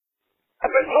I've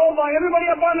been told by everybody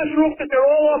up on this roof that they're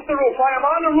all off the roof. I am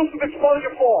on the roof of Exposure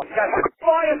 4. Got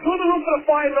fire through the roof of the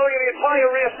fire building in the entire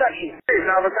rear section.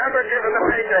 Now remember, given the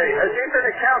payday, has he been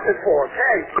accounted for?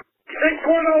 Okay.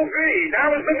 610B.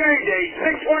 That was the Mayday.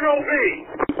 610B.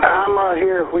 I'm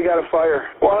here. We got a fire.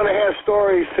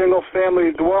 1.5-story,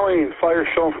 single-family dwelling. Fire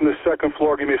shown from the second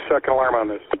floor. Give me a second alarm on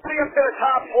this. Up to the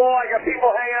top floor. I got people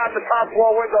hanging out the top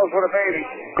floor windows with a baby.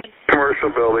 Commercial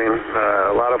building.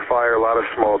 A lot of fire, a lot of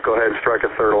smoke. Go ahead and strike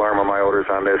a third alarm on my orders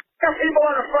on this. Got people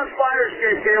on the front fire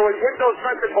escape here with windows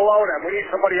vented below them. We need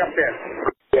somebody up there.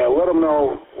 Yeah, let them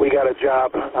know we got a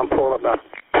job. I'm pulling up now.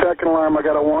 Second alarm, I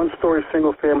got a 1-story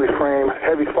single-family frame.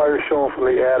 Heavy fire showing from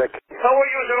the attic. So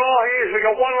we're using all hands. We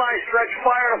got one line stretch,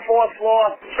 fire on the 4th floor.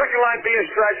 Second line being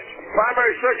stretched.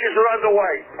 Primary searches are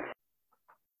underway.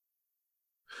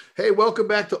 Hey, welcome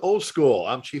back to Old School.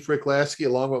 I'm Chief Rick Lasky,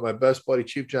 along with my best buddy,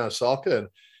 Chief John Salka. And,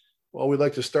 well, we'd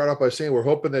like to start off by saying we're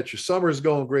hoping that your summer is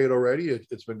going great already.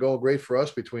 It's been going great for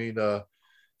us between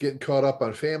getting caught up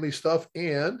on family stuff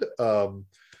and,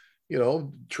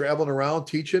 traveling around,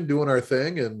 teaching, doing our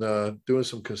thing, and doing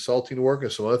some consulting work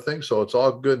and some other things. So it's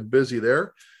all good and busy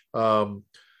there. I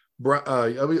was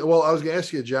going to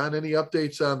ask you, John, any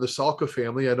updates on the Salka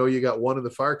family? I know you got one in the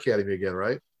Fire Academy again,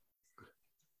 right?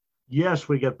 Yes,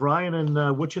 we got Brian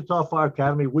in Wichita Fire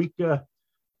Academy.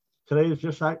 Today is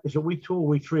is it week 2 or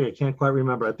week 3? I can't quite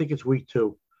remember. I think it's week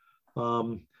 2.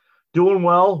 Doing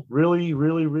well, really,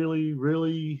 really, really,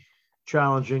 really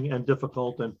challenging and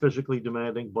difficult and physically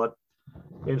demanding. But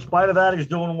in spite of that, he's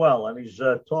doing well. And he's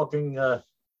talking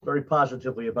very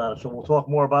positively about it. So we'll talk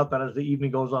more about that as the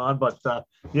evening goes on. But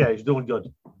yeah, he's doing good.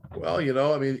 Well,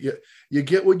 you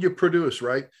get what you produce,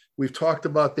 right? We've talked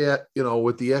about that,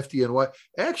 with the FDNY.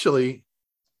 Actually,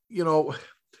 I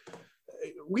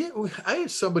had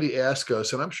somebody ask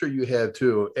us, and I'm sure you had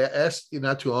too, asked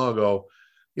not too long ago,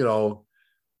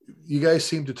 you guys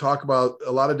seem to talk about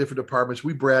a lot of different departments.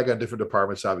 We brag on different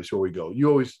departments, obviously, where we go. You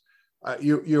always,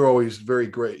 you're always very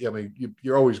great. I mean,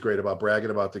 you're always great about bragging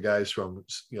about the guys from,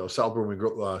 South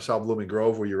Blooming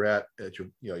Grove, where you're at your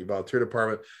volunteer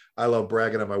department. I love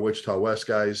bragging on my Wichita West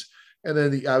guys. And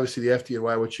then obviously the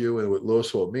FDNY with you and with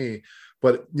Louisville with me.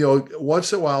 But,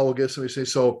 once in a while we'll get somebody say,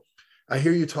 so I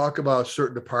hear you talk about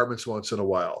certain departments once in a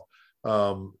while.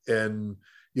 And,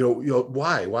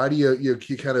 why do you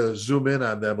kind of zoom in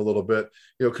on them a little bit?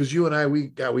 Because you and I, when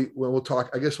we'll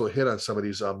talk, I guess we'll hit on some of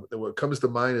these. What comes to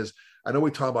mind is, I know we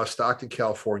talk about Stockton,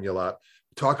 California a lot.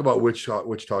 We talk about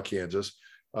Wichita, Kansas.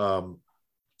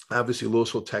 Obviously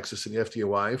Louisville, Texas, and the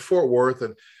FDNY, and Fort Worth,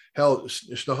 and hell,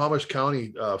 Snohomish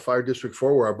County Fire District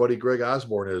 4, where our buddy Greg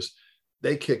Osborne is.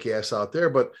 They kick ass out there.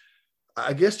 But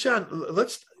I guess, John,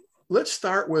 let's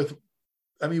start with,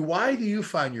 why do you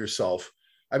find yourself?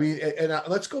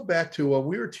 Let's go back to when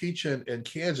we were teaching in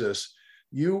Kansas.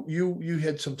 You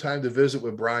had some time to visit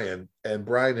with Brian, and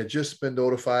Brian had just been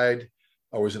notified,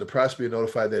 or was in the process of being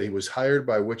notified, that he was hired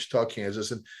by Wichita,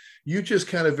 Kansas. And you just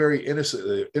kind of very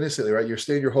innocently, right? You're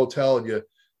staying in your hotel and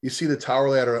you see the tower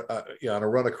ladder on a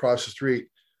run across the street.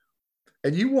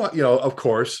 And you want, of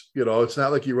course, it's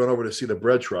not like you run over to see the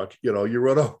bread truck, you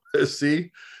run over to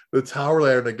see the tower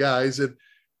ladder and the guys. And,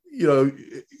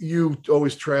 you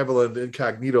always travel in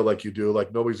incognito like you do,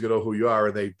 like nobody's going to know who you are.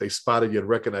 And they spotted you and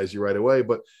recognize you right away.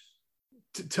 But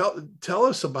tell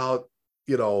us about,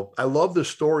 I love the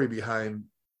story behind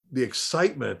the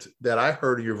excitement that I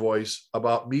heard in your voice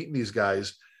about meeting these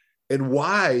guys and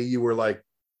why you were like,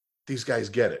 these guys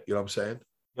get it. You know what I'm saying?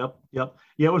 Yep.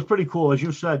 Yeah, it was pretty cool. As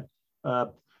you said, Brian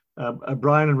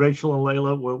and Rachel and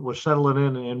Layla were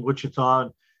settling in Wichita,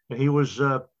 and he was,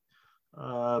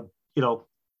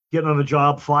 getting on the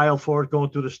job, file for it, going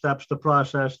through the steps, the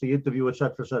process, the interview, et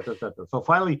cetera, et cetera, et cetera. So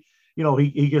finally,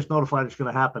 he gets notified it's going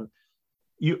to happen.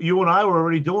 You and I were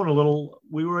already doing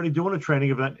a training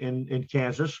event in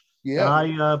Kansas.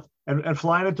 Yeah. And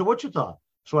flying into Wichita.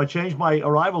 So I changed my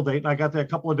arrival date, and I got there a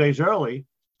couple of days early,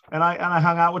 and I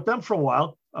hung out with them for a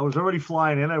while. I was already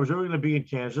flying in. I was already going to be in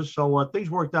Kansas. So things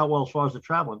worked out well as far as the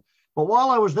traveling. But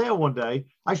while I was there one day,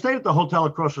 I stayed at the hotel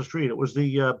across the street. It was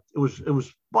it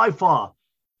was by far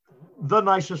the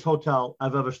nicest hotel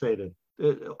I've ever stayed in,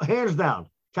 hands down,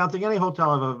 counting any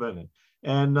hotel I've ever been in.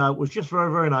 And it was just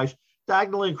very, very nice,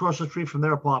 diagonally across the street from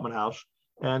their apartment house.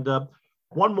 And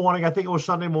one morning, I think it was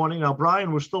Sunday morning, now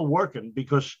Brian was still working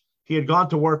because he had gone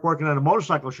to working at a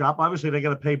motorcycle shop. Obviously, they got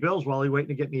to pay bills while he's waiting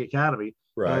to get in the academy.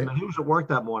 Right. And he was at work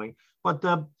that morning. But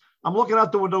I'm looking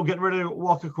out the window, getting ready to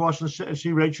walk across and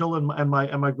see Rachel and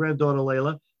my granddaughter,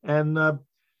 Layla. And a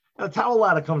tower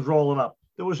ladder comes rolling up.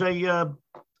 There was a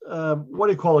what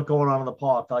do you call it going on in the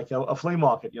park? Like a flea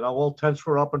market, all tents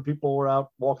were up and people were out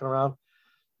walking around.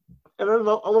 and then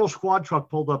a little squad truck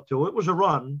pulled up to it. It was a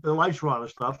run, the lights were on and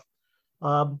stuff.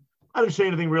 I didn't see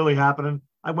anything really happening.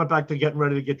 I went back to getting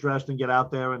ready to get dressed and get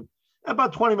out there. And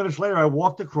about 20 minutes later, I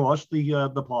walked across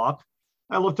the park.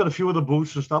 I looked at a few of the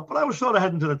booths and stuff, but I was sort of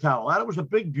heading to the towel ladder. It was a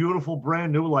big, beautiful,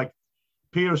 brand new, like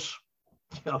Pierce,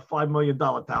 $5 million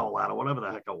towel ladder, whatever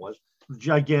the heck it was. It was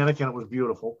gigantic, and it was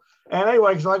beautiful. And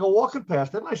anyway, so I go walking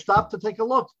past it, and I stopped to take a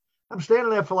look. I'm standing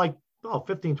there for like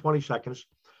 15, 20 seconds.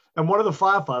 And one of the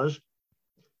firefighters,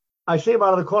 I see him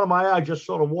out of the corner of my eye, just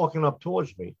sort of walking up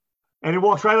towards me. And he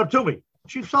walks right up to me.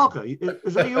 Chief Salka,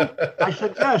 is that you? I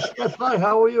said, yes, hi,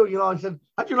 how are you? You know, I said,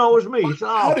 how'd you know it was me? He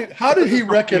said, how did he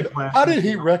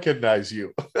recognize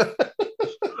you?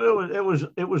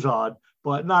 It was odd,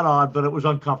 but not odd, but it was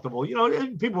uncomfortable. You know,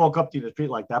 people walk up to you in the street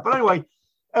like that. But anyway,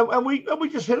 and we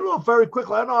just hit it off very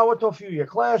quickly. I know I went to a few of your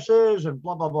classes and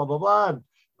blah, blah, blah, blah, blah. And,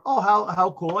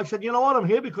 how cool. I said, you know what? I'm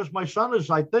here because my son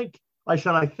is, I think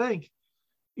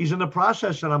he's in the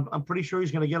process, and I'm pretty sure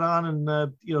he's going to get on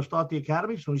and, start the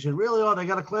academy. So he said, really? Oh, they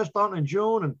got a class starting in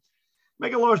June. And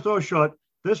make a long story short,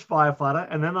 this firefighter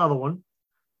and then another one,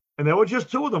 and there were just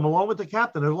two of them along with the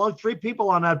captain. There were only 3 people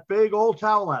on that big old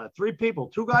towel ladder, 3 people,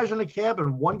 2 guys in the cab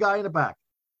and 1 guy in the back.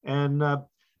 And,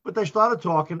 but they started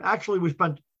talking. Actually, we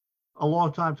spent a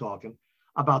long time talking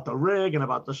about the rig and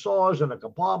about the saws and the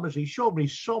compartments. He showed me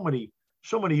so many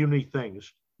unique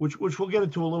things, which we'll get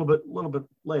into a little bit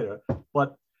later.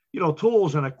 But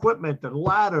tools and equipment and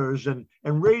ladders and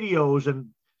radios, and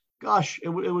gosh, it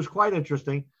was quite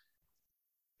interesting.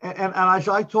 And as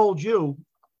I told you,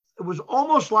 it was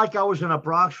almost like I was in a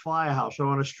Bronx firehouse or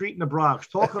on a street in the Bronx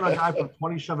talking to a guy from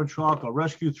 27 Truck or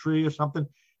Rescue 3 or something.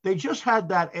 They just had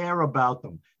that air about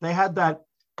them. They had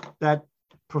that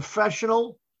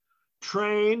professional,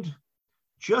 trained,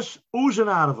 just oozing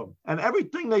out of them. And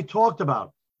everything they talked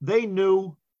about, they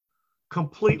knew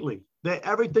completely.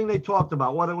 Everything they talked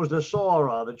about, whether it was the saw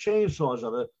or the chainsaws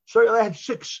or they had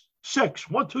six,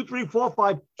 1, 2, 3, 4,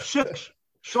 5, 6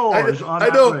 saws on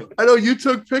that rig. I know you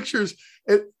took pictures,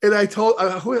 and I told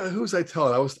who was I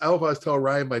telling? I was telling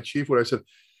Ryan, my chief, when I said,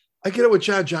 I get it with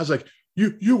John. John's like,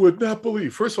 you would not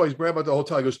believe. First of all, he's bragging about the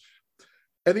hotel. He goes,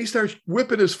 and he starts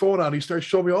whipping his phone out. He starts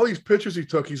showing me all these pictures he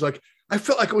took. He's like, I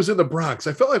felt like I was in the Bronx.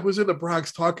 I felt like I was in the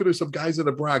Bronx talking to some guys in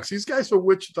the Bronx. These guys from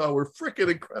Wichita were freaking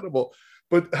incredible.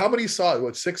 But how many saws?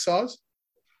 What, 6 saws?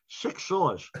 6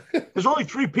 saws. There's only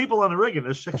 3 people on the rig, and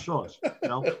there's 6 saws.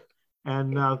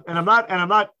 And I'm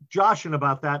not joshing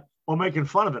about that or making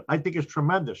fun of it. I think it's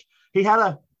tremendous. He had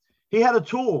a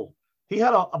tool. He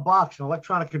had a box, an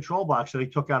electronic control box that he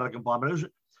took out of the compartment. It was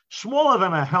smaller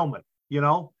than a helmet,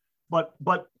 but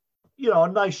a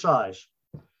nice size.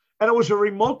 And it was a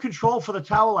remote control for the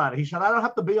towel ladder. He said, I don't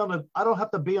have to be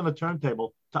on the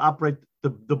turntable to operate the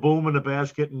boom and the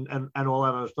basket and all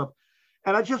that other stuff.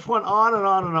 And I just went on and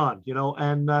on and on,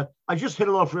 and I just hit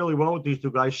it off really well with these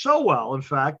 2 guys. So well, in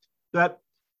fact, that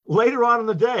later on in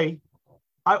the day,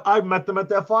 I met them at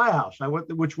their firehouse. I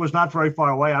went, which was not very far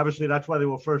away. Obviously, that's why they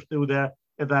were first through there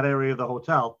in that area of the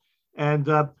hotel. And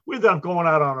we ended up going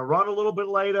out on a run a little bit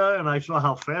later, and I saw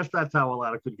how fast that towel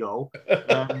ladder could go.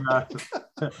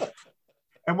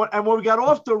 And when we got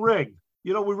off the rig,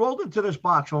 we rolled into this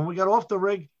box. When we got off the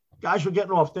rig, guys were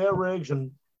getting off their rigs,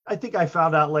 and I think I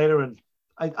found out later, and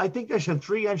I think they said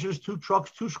 3 engines, 2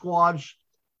 trucks, 2 squads,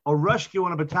 a rescue,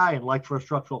 and a battalion, like for a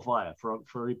structural fire, for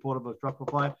a report of a structural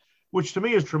fire, which to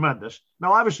me is tremendous.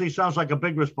 Now, obviously, it sounds like a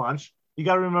big response. You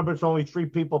got to remember it's only 3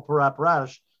 people per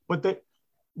apparatus, but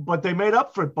they made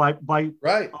up for it by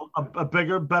right. a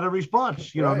bigger, better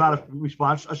response, not a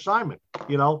response assignment,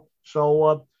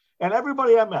 So, and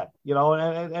everybody I met,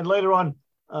 and later on,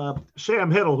 Sam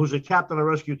Hiddle, who's a captain of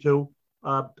Rescue 2,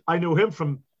 I knew him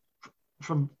from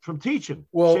teaching.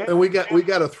 Well, Sam, and we got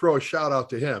to throw a shout out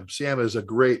to him. Sam is a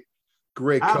great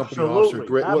company officer,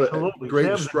 great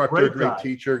Sam's instructor, great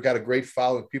teacher, got a great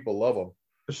following. People love him.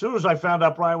 As soon as I found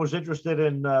out Brian was interested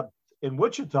in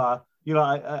Wichita,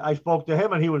 I spoke to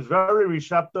him, and he was very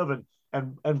receptive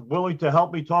and willing to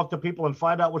help me talk to people and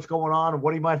find out what's going on and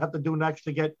what he might have to do next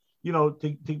to get,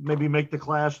 to maybe make the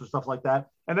class and stuff like that.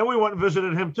 And then we went and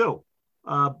visited him too.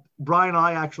 Brian and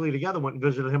I actually together went and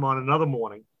visited him on another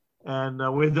morning, and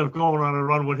we ended up going on a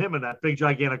run with him in that big,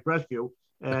 gigantic rescue.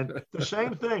 And the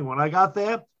same thing, when I got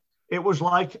there, it was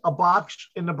like a box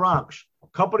in the Bronx.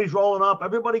 Companies rolling up,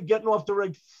 everybody getting off the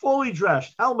rig, fully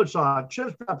dressed, helmets on,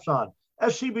 chin straps on,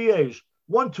 SCBAs,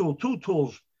 1 tool, 2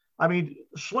 tools. I mean,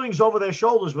 slings over their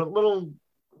shoulders with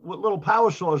little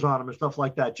power saws on them and stuff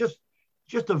like that.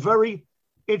 Just a very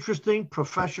interesting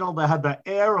professional that had the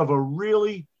air of a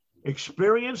really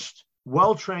experienced,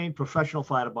 well-trained professional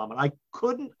fire department. I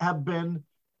couldn't have been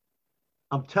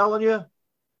I'm telling you,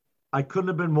 I couldn't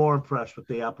have been more impressed with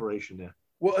the operation there.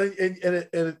 Well, and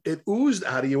it oozed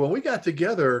out of you when we got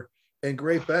together in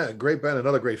Great Bend,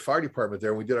 another great fire department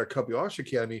there. And we did our Company Officer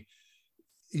Academy.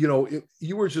 You know,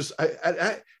 you were just,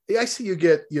 I see you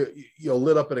get,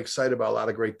 lit up and excited about a lot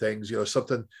of great things,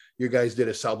 something you guys did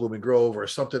at South Blooming Grove, or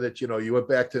something that, you went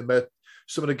back to and met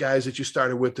some of the guys that you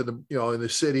started with in the, in the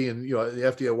city and, the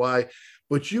FDNY,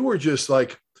 but you were just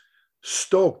like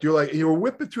stoked. You're like, you were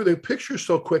whipping through the pictures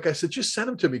so quick. I said, just send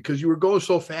them to me, because you were going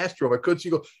so fast through them. I couldn't see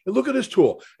you go, and look at this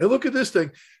tool and look at this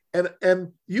thing.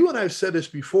 And you and I have said this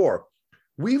before.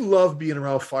 We love being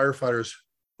around firefighters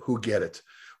who get it.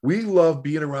 We love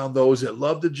being around those that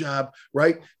love the job,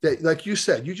 right? That, like you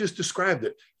said, you just described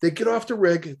it. They get off the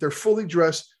rig, they're fully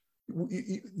dressed.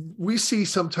 We see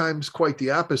sometimes quite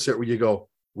the opposite, where you go,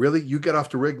 really? You get off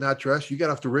the rig not dressed? You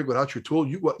get off the rig without your tool?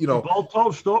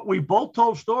 We both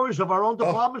told stories of our own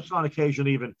departments on occasion,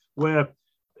 even where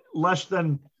less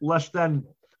than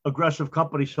aggressive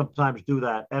companies sometimes do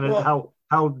that, and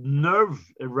how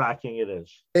nerve-wracking it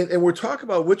is. And we're talking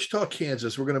about Wichita,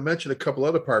 Kansas. We're going to mention a couple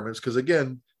other departments, because,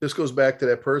 again, this goes back to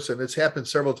that person. It's happened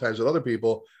several times with other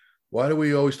people. Why do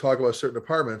we always talk about certain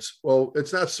departments? Well,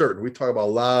 it's not certain. We talk about a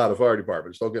lot of fire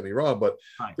departments. Don't get me wrong, but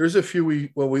there's a few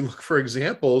when we look for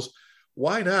examples.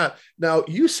 Why not? Now,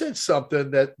 you said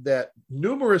something that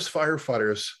numerous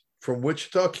firefighters from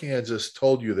Wichita, Kansas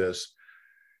told you this.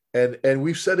 And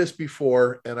we've said this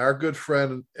before, and our good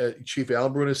friend, Chief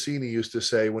Alan Brunacini, used to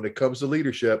say, when it comes to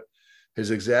leadership,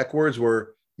 his exact words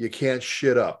were, you can't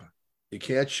shit up. You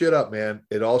can't shit up, man.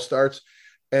 It all starts.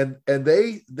 And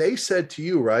they said to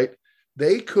you, right,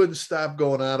 they couldn't stop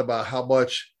going on about how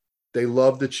much they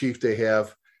love the chief they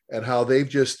have and how they've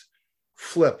just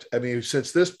flipped. I mean,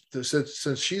 since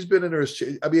she's been in her,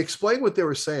 explain what they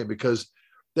were saying, because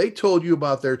they told you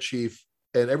about their chief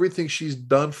and everything she's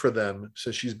done for them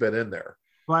since she's been in there.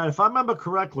 Right. If I remember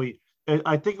correctly,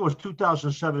 I think it was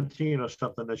 2017 or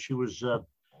something that she was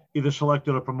either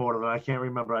selected or promoted. I can't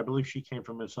remember. I believe she came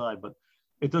from inside, but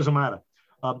it doesn't matter.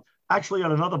 Actually,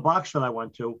 on another box that I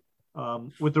went to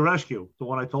with the rescue, the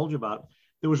one I told you about,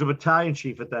 there was a battalion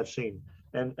chief at that scene.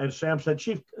 And Sam said,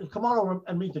 Chief, come on over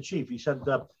and meet the chief. He said,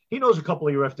 he knows a couple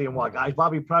of your FDNY guys,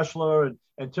 Bobby Pressler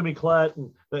and Timmy Klett.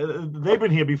 And they've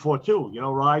been here before too,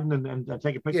 riding and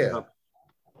taking pictures of.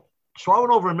 So I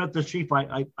went over and met this chief.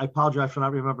 I apologize for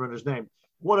not remembering his name.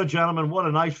 What a gentleman, what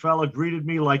a nice fella, greeted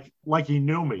me like he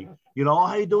knew me.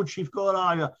 How you doing, Chief? Good.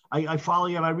 I follow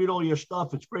you and I read all your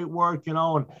stuff. It's great work,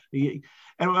 and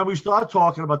we started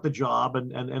talking about the job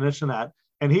and this and that.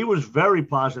 And he was very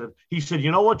positive. He said,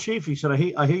 you know what, Chief? He said,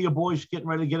 I hear your boys getting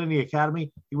ready to get in the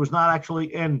academy. He was not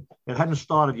actually in. It hadn't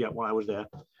started yet when I was there.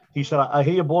 He said, I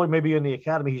hear your boy maybe in the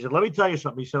academy. He said, let me tell you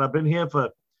something. He said, I've been here for,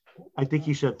 I think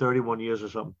he said 31 years or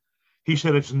something. He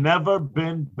said, it's never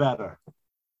been better.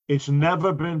 It's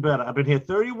never been better. I've been here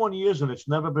 31 years and it's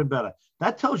never been better.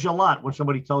 That tells you a lot when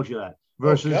somebody tells you that.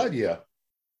 Versus, oh, God, yeah.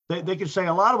 They can say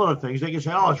a lot of other things. They can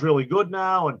say, oh, it's really good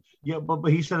now. And but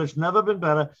he said it's never been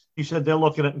better. He said they're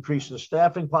looking at increasing the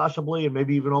staffing possibly, and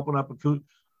maybe even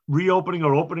reopening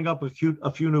or opening up a few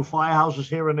new firehouses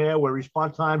here and there where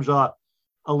response times are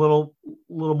a little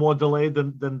more delayed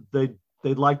than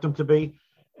they'd like them to be.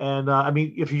 And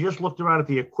if you just looked around at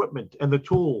the equipment and the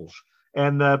tools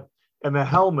and the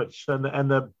helmets and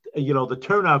the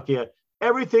turnout gear,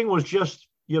 everything was just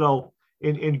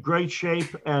in great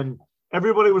shape, and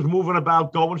everybody was moving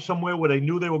about, going somewhere where they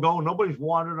knew they were going. Nobody's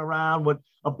wandering around with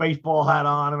a baseball hat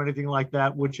on or anything like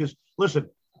that, which is, listen,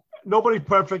 nobody's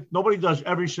perfect. Nobody does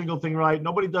every single thing right.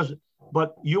 Nobody does it.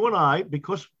 But you and I,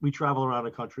 because we travel around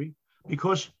the country,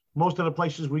 because most of the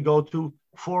places we go to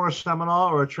for a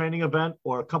seminar or a training event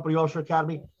or a company officer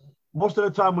academy, most of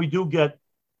the time we do get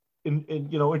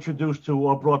introduced to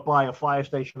or brought by a fire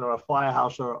station or a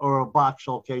firehouse or a box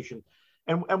location.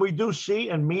 And we do see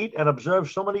and meet and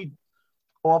observe so many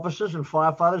officers and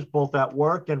firefighters, both at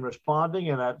work and responding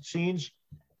and at scenes,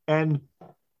 and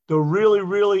the really,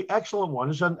 really excellent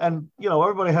ones. And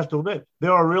everybody has to admit,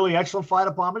 there are really excellent fire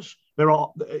departments. They're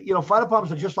all, fire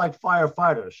departments are just like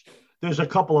firefighters. There's a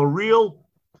couple of real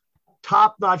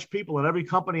top-notch people in every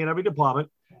company and every department,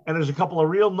 and there's a couple of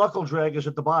real knuckle draggers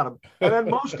at the bottom. And then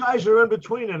most guys are in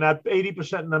between in that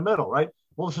 80% in the middle, right?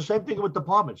 Well, it's the same thing with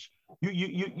departments.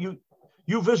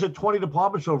 You visit 20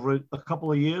 departments over a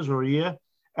couple of years or a year,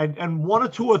 and one or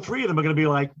two or three of them are going to be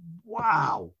like,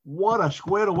 wow, what a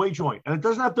squared away joint. And it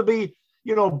doesn't have to be,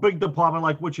 big department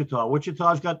like Wichita.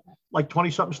 Wichita's got like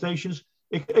 20-something stations.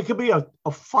 It could be a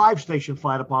 5-station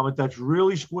fire department that's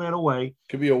really squared away.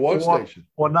 Could be a 1 station.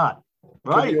 Or not.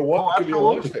 Right. Could be a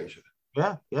one station.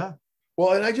 Yeah.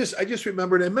 Well, and I just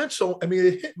remembered it meant so. I mean,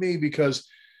 it hit me because,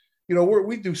 you know,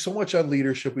 we do so much on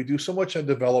leadership, we do so much on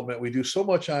development, we do so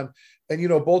much on, and you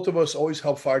know, both of us always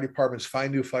help fire departments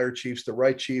find new fire chiefs, the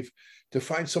right chief, to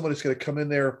find someone that's going to come in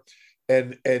there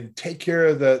and take care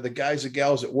of the guys and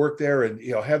gals that work there, and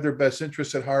you know, have their best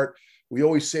interests at heart. We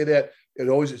always say that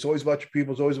it's always about your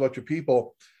people. It's always about your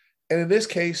people. And in this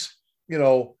case, you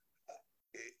know,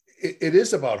 it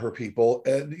is about her people,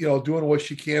 and you know, doing what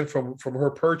she can from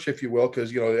her perch, if you will,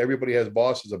 because you know, everybody has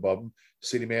bosses above them,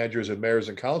 city managers and mayors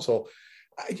and council.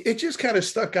 It just kind of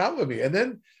stuck out with me. And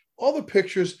then all the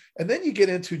pictures, and then you get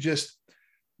into just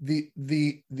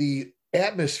the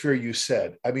atmosphere you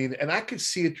said. I mean, and I could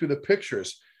see it through the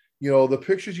pictures. You know, the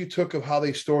pictures you took of how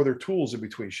they store their tools in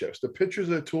between shifts, the pictures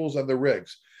of the tools on the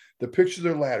rigs, the pictures of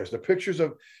their ladders, the pictures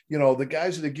of, you know, the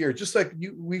guys in the gear, just like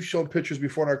we've shown pictures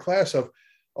before in our class of,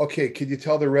 okay, can you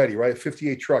tell they're ready, right?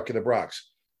 58 truck in the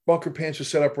Bronx. Bunker pants are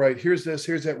set up right. Here's this,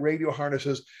 here's that, radio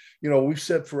harnesses. You know, we've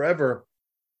said forever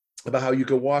about how you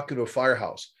could walk into a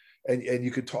firehouse and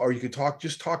you could talk, or you could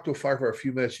just talk to a fire for a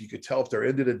few minutes. You could tell if they're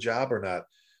into the job or not.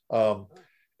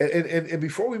 And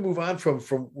before we move on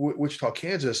from Wichita,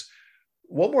 Kansas,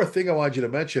 one more thing I wanted you to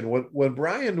mention. When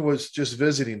Brian was just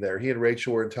visiting there, he and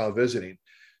Rachel were in town visiting,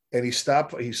 and he saw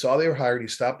they were hired. He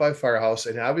stopped by Firehouse,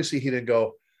 and obviously he didn't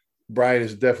go, Brian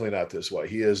is definitely not this way.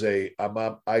 He is I'm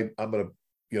going to,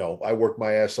 you know, I work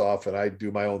my ass off and I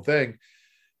do my own thing.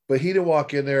 But he didn't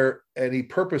walk in there, and he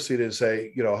purposely didn't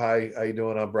say, you know, hi, how you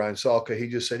doing? I'm Brian Salka. He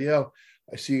just said, yeah,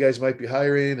 I see you guys might be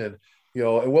hiring. And, you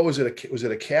know, and what was it? Was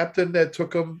it a captain that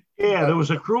took him? Yeah, there was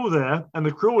a crew there, and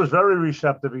the crew was very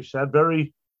receptive, he said,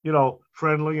 very, you know,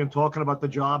 friendly, and talking about the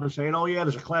job and saying, oh, yeah,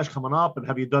 there's a class coming up, and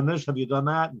have you done this? Have you done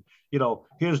that? And, you know,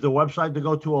 here's the website to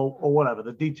go to, or whatever.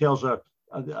 The details are,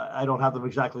 I don't have them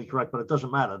exactly correct, but it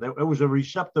doesn't matter. It was a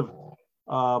receptive,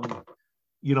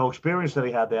 you know, experience that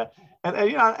he had there.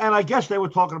 And you know, and I guess they were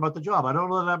talking about the job. I don't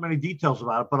know that many details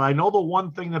about it, but I know the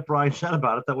one thing that Brian said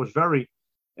about it that was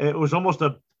it was almost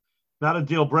not a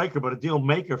deal breaker, but a deal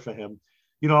maker for him.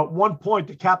 You know, at one point,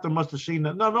 the captain must have seen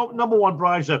that. No, number one,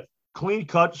 Brian's a clean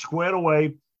cut, squared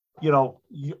away, you know,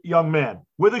 young man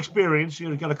with experience. You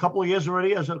know, he's got a couple of years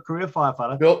already as a career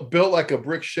firefighter. Built like a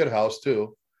brick shit house,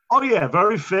 too. Oh, yeah,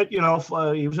 very fit. You know,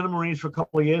 he was in the Marines for a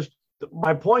couple of years.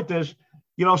 My point is,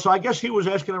 you know, so I guess he was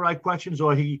asking the right questions,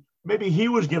 or maybe he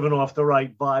was giving off the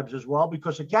right vibes as well,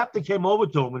 because the captain came over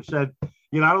to him and said,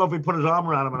 you know, I don't know if he put his arm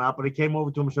around him or not, but he came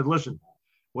over to him and said, listen,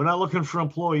 we're not looking for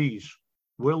employees.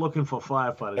 We're looking for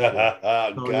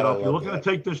firefighters. So, you know, if you're looking to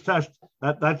take this test,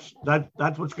 that's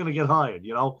what's going to get hired,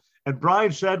 you know. And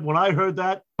Brian said, when I heard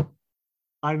that,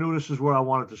 I knew this is where I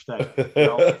wanted to stay. You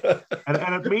know?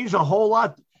 and it means a whole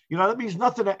lot. You know, that means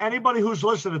nothing to anybody who's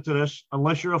listening to this,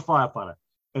 unless you're a firefighter.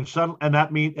 And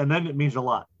then it means a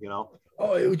lot, you know.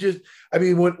 Oh, it would just, I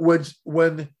mean,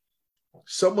 when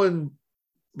someone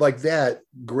like that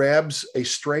grabs a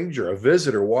stranger, a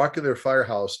visitor, walk in their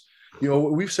firehouse, you know,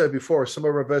 we've said before, some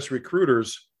of our best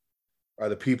recruiters are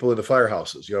the people in the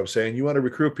firehouses. You know what I'm saying? You want to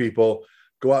recruit people,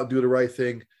 go out and do the right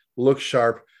thing, look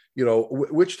sharp. You know,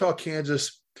 Wichita,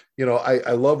 Kansas, you know,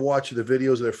 I love watching the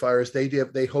videos of their fires.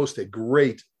 They host a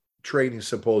great training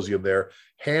symposium there,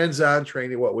 hands-on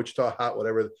training, Wichita Hot,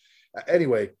 whatever.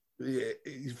 Anyway,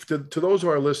 to those of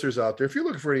our listeners out there, if you're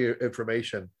looking for any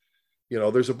information, you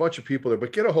know, there's a bunch of people there,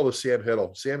 but get a hold of Sam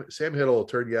Hiddle. Sam Hiddle will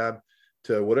turn you on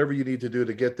to whatever you need to do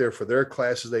to get there for their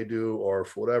classes they do, or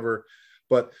for whatever.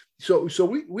 But so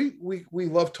we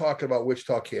love talking about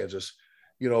Wichita, Kansas.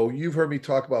 You know, you've heard me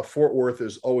talk about Fort Worth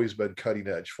has always been cutting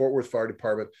edge. Fort Worth Fire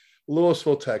Department,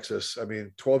 Louisville, Texas. I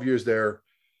mean, 12 years there.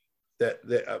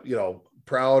 That you know,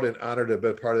 proud and honored to have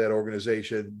been part of that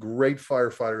organization. Great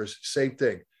firefighters, same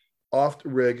thing, off the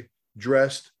rig,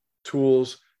 dressed,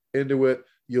 tools, into it.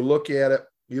 You look at it,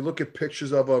 you look at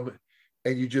pictures of them,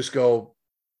 and you just go,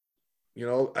 you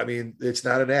know, I mean, it's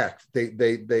not an act. They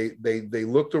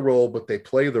look the role, but they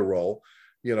play the role.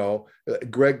 You know,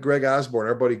 Greg Osborne,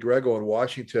 our buddy Grego in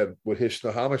Washington with his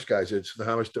Snohomish guys, it's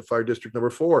Snohomish Fire District number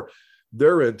 4.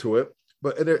 They're into it.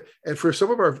 But and for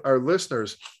some of our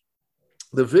listeners,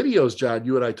 the videos, John,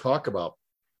 you and I talk about,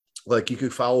 like you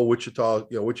could follow Wichita,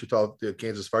 the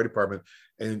Kansas Fire Department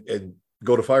and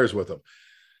go to fires with them.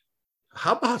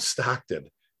 How about Stockton?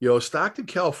 You know, Stockton,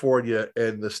 California,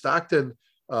 and the Stockton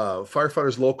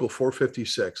firefighters local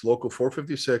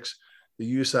 456, the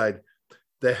U side,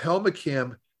 the helmet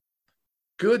cam.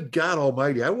 Good God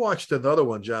Almighty! I watched another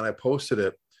one, John. I posted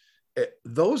it.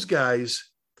 Those guys,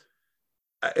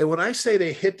 and when I say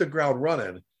they hit the ground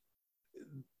running.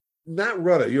 Not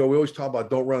run it. You know, we always talk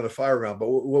about don't run a fire ground, but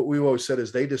what we always said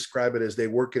is they describe it as they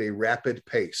work at a rapid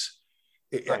pace.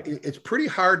 Right. It's pretty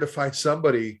hard to find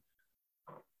somebody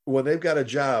when they've got a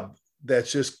job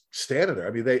that's just standing there.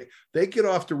 I mean, they get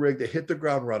off the rig, they hit the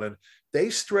ground running, they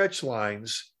stretch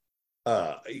lines,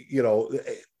 you know,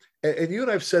 and you and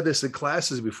I've said this in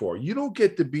classes before. You don't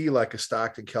get to be like a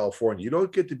Stockton, California. You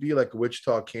don't get to be like a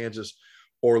Wichita, Kansas,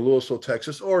 or Louisville,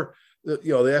 Texas, or the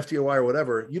FDNY or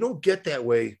whatever. You don't get that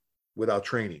way without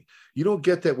training. You don't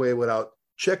get that way without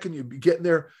checking you, getting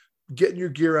there, getting your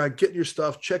gear on, getting your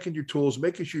stuff, checking your tools,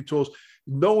 making sure your tools,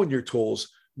 knowing your tools,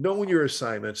 knowing your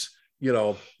assignments, you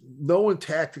know, knowing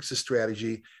tactics and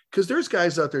strategy. Because there's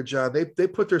guys out there, John, they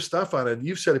put their stuff on, and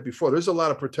you've said it before. There's a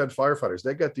lot of pretend firefighters.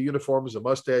 They got the uniforms, the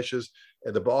mustaches,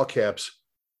 and the ball caps,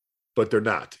 but they're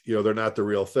not. You know, they're not the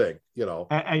real thing. You know,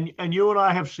 and you and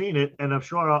I have seen it, and I'm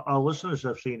sure our listeners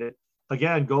have seen it.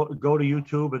 Again, go to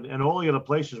YouTube and all the other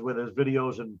places where there's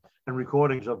videos and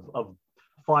recordings of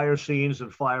fire scenes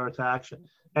and fire attacks.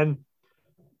 And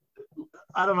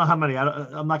I don't know how many.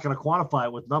 I'm not going to quantify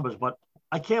it with numbers, but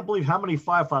I can't believe how many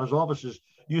firefighters officers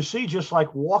you see just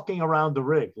like walking around the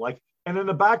rig, and in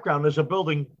the background there's a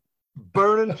building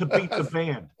burning to beat the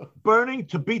band, burning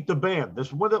to beat the band.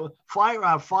 There's fire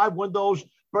out 5 windows,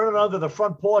 burning under the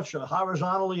front porch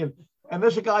horizontally, and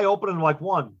there's a guy opening like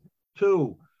 1,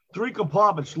 2, 3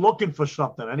 compartments looking for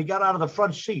something, and he got out of the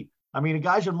front seat. I mean, the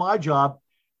guys in my job,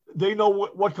 they know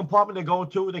what compartment they're going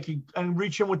to. They can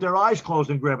reach in with their eyes closed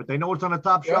and grab it. They know it's on the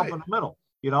top shelf in the middle,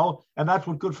 you know, and that's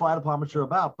what good fire departments are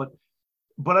about.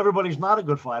 But everybody's not a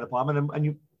good fire department.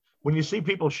 And when you see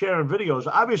people sharing videos,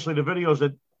 obviously the videos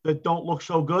that don't look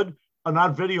so good are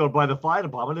not videoed by the fire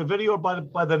department. They're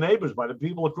videoed by the neighbors, by the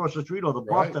people across the street or the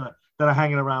bus that are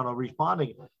hanging around or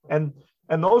responding. And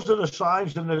those are the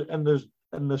signs those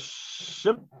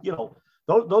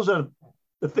are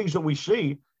the things that we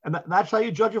see. And that's how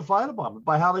you judge a fire department,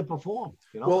 by how they perform.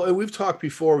 You know? Well, and we've talked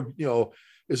before, you know,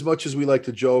 as much as we like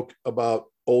to joke about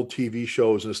old TV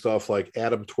shows and stuff like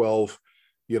Adam 12,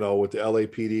 you know, with the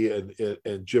LAPD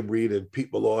and Jim Reed and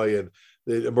Pete Malloy and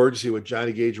the emergency with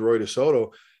Johnny Gage, Roy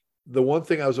DeSoto. The one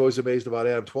thing I was always amazed about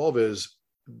Adam 12 is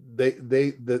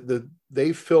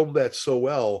they filmed that so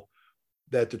well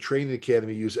that the training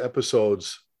academy used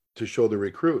episodes to show the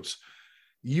recruits.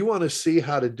 You want to see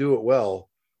how to do it well,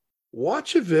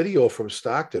 watch a video from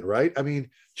Stockton, right? I mean,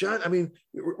 John,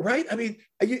 right? I mean,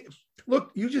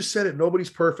 look, you just said it. Nobody's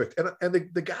perfect. And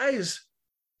the guys,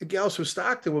 the gals from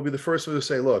Stockton will be the first one to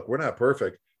say, look, we're not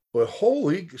perfect, but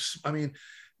holy, I mean,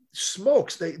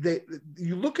 smokes.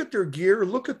 You look at their gear,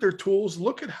 look at their tools,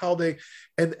 look at how they,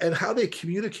 and how they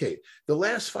communicate. The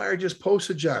last fire just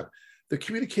posted, John, the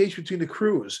communication between the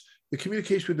crews, the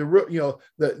communication between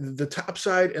the top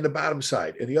side and the bottom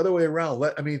side and the other way around.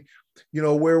 I mean, you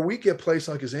know, where we get placed,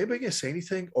 like, is anybody going to say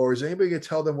anything, or is anybody going to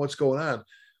tell them what's going on?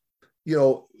 You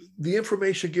know, the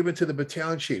information given to the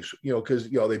battalion chiefs, you know,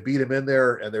 because, you know, they beat them in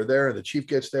there and they're there and the chief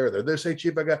gets there. They're there, say,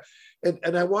 chief, I got,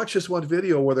 and I watched this one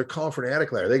video where they're calling for an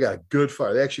attic ladder. They got a good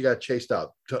fire. They actually got chased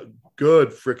out. Good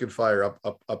freaking fire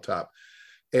up top.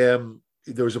 And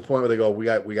there was a point where they go, we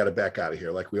got to back out of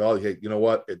here. Like, we all, you know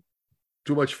what,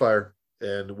 too much fire,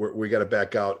 and we got to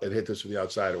back out and hit this from the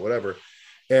outside or whatever.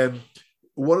 And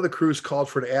one of the crews called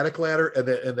for an attic ladder,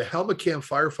 and the helmet cam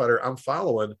firefighter I'm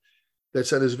following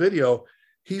that's in his video,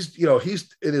 he's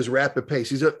in his rapid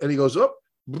pace. And he goes up,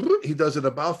 he does an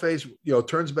about face, you know,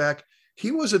 turns back.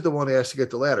 He wasn't the one asked to get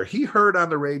the ladder. He heard on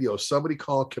the radio somebody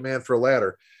call command for a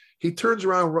ladder. He turns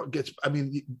around,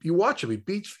 you watch him.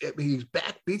 He's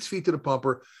back, beats feet to the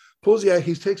pumper, pulls the,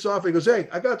 he takes off. He goes, hey,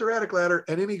 I got the attic ladder.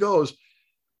 And then he goes,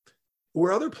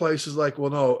 where other places like,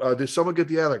 well, no, did someone get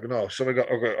the attic? No, someone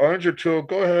got, okay, Orange or 2,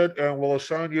 go ahead and we'll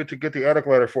assign you to get the attic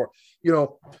ladder for, you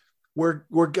know,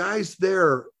 where guys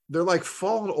they're like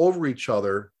falling over each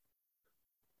other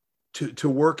to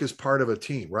work as part of a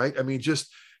team, right? I mean,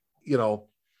 just, you know.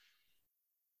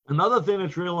 Another thing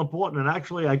that's real important, and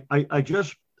actually I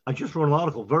just wrote an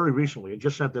article very recently and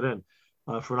just sent it in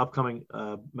for an upcoming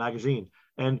magazine.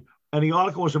 And the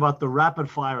article was about the rapid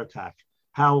fire attack,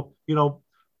 how, you know,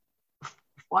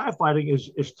 firefighting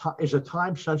is a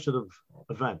time-sensitive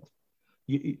event.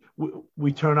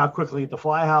 We turn out quickly at the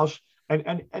firehouse,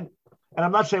 and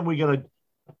I'm not saying we're going to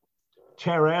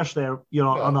tear ass there, you know,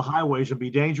 on the highways and be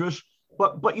dangerous,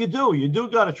 but you do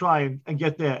got to try and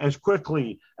get there as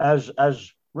quickly, as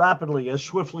rapidly, as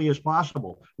swiftly as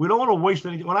possible. We don't want to waste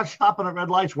anything. We're not stopping at red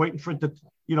lights waiting for it to,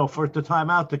 you know, for it to time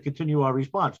out to continue our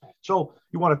response. So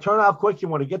you want to turn out quick, you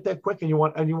want to get there quick, and you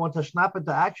want to snap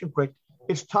into action quick.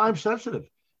 It's time sensitive.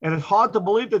 And it's hard to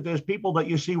believe that there's people that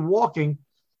you see walking,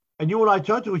 and you and I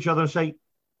turn to each other and say,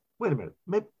 wait a minute,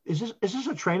 maybe, is this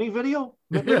a training video?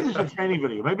 Maybe this is a training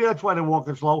video. Maybe that's why they're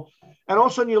walking slow. And all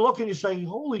of a sudden you look and you say,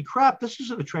 holy crap, this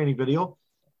isn't a training video.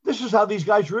 This is how these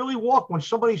guys really walk when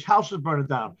somebody's house is burning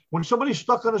down. When somebody's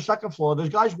stuck on the second floor, there's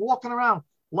guys walking around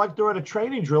like they're at a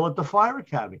training drill at the fire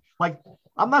academy. Like,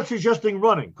 I'm not suggesting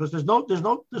running, because there's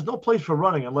no place for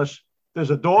running unless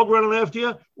there's a dog running after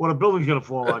you or the building's going to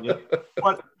fall on you.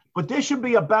 But there should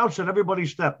be a bounce in everybody's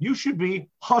step. You should be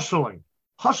hustling.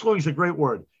 Hustling is a great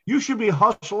word. You should be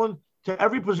hustling to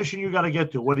every position you got to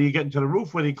get to, whether you're getting to the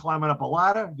roof, whether you're climbing up a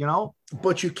ladder, you know.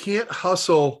 But you can't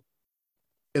hustle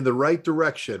in the right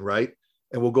direction, right?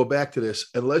 And we'll go back to this,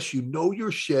 unless you know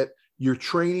your shit, you're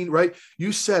training, right?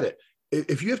 You said it.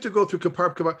 If you have to go through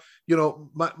compartment, you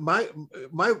know, my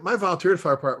volunteer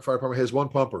fire department has one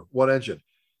pumper, one engine.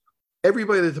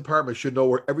 Everybody in the department should know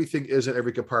where everything is in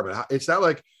every compartment. It's not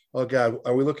like, oh God,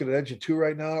 are we looking at engine 2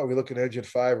 right now? Are we looking at engine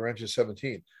 5 or engine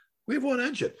 17? We have one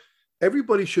engine.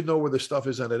 Everybody should know where the stuff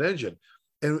is on that engine.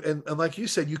 And like you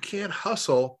said, you can't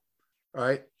hustle,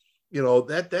 right? You know,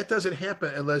 that doesn't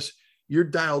happen unless you're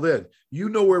dialed in. You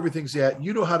know where everything's at.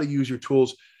 You know how to use your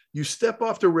tools. You step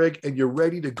off the rig and you're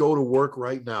ready to go to work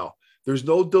right now. There's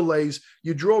no delays.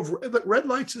 You drove red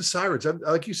lights and sirens.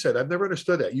 Like you said, I've never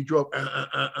understood that. You drove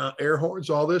air horns,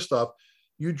 all this stuff.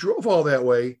 You drove all that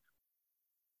way.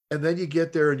 And then you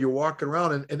get there and you're walking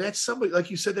around and that's somebody, like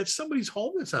you said, that's somebody's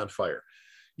home that's on fire,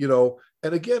 you know?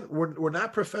 And again, we're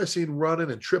not professing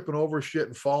running and tripping over shit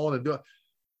and falling and doing,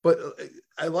 but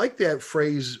I like that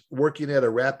phrase, working at a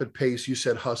rapid pace. You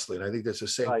said hustling. I think that's the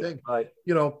same thing, right.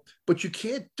 You know, but you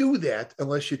can't do that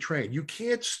unless you train. You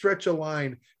can't stretch a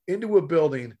line into a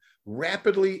building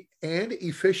rapidly and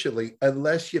efficiently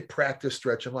unless you practice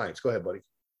stretching lines. Go ahead, buddy.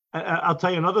 I'll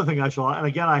tell you another thing I saw, and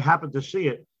again, I happened to see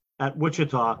it at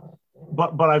Wichita,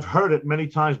 but I've heard it many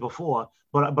times before.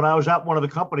 But I was at one of the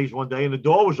companies one day and the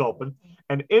door was open,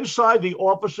 and inside the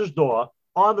office's door,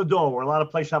 on the door, where a lot of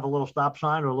places have a little stop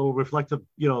sign or a little reflective,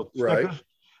 you know, stickers. Right.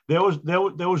 There was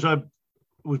it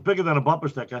was bigger than a bumper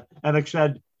sticker, and it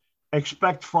said,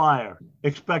 "Expect fire,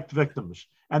 expect victims,"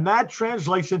 and that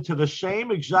translates into the same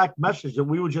exact message that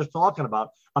we were just talking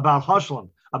about hustling,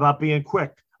 about being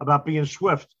quick, about being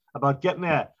swift, about getting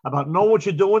there, about knowing what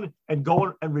you're doing and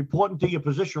going and reporting to your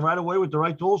position right away with the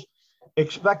right tools.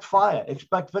 Expect fire,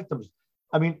 expect victims.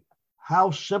 I mean,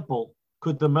 how simple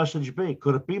could the message be?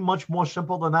 Could it be much more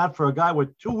simple than that for a guy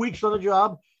with 2 weeks on the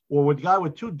job or with a guy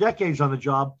with 2 decades on the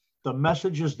job? The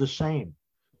message is the same.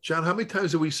 John, how many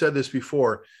times have we said this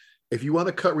before? If you want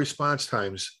to cut response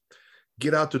times,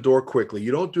 get out the door quickly.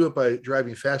 You don't do it by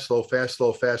driving fast, slow, fast,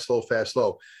 slow, fast, slow, fast,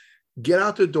 slow. Get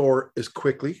out the door as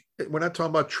quickly. We're not talking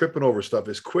about tripping over stuff,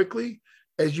 as quickly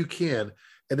as you can.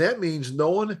 And that means no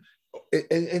one,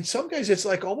 and some guys, it's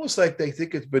like almost like they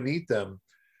think it's beneath them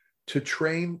to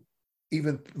train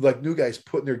even like new guys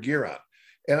putting their gear on.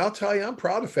 And I'll tell you, I'm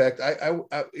proud of the fact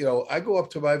I go up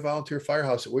to my volunteer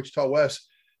firehouse at Wichita West,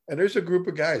 and there's a group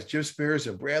of guys, Jim Spears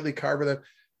and Bradley Carver,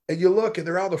 and you look and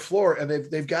they're on the floor and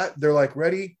they're like,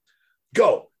 ready,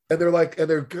 go. And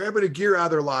they're grabbing the gear out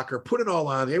of their locker, putting it all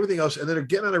on, everything else. And then they're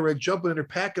getting on the rig, jumping and they're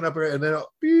packing up, and then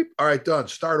beep, all right, done,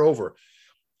 start over.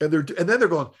 And then they're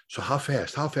going, so how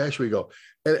fast should we go?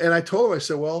 And I told them, I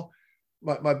said, well,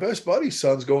 my best buddy's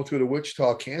son's going through the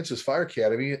Wichita, Kansas Fire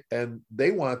Academy, and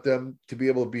they want them to be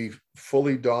able to be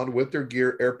fully donned with their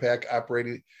gear, air pack,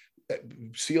 operating,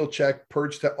 seal check,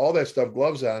 purge, all that stuff,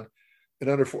 gloves on, in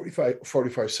under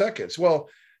 45 seconds. Well,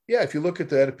 yeah, if you look at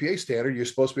the NFPA standard, you're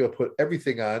supposed to be able to put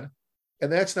everything on.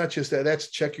 And that's not just that. That's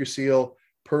check your seal,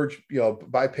 purge,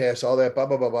 bypass, all that, blah,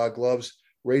 blah, blah, blah, gloves,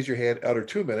 raise your hand under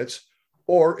 2 minutes.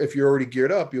 Or if you're already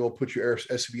geared up, you'll put your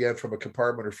SCBA from a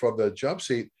compartment or from the jump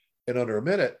seat in under a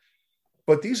minute.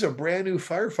 But these are brand new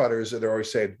firefighters that are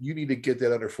always saying, you need to get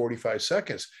that under 45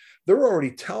 seconds. They're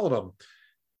already telling them,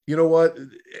 you know what?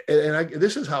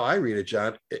 This is how I read it,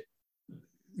 John.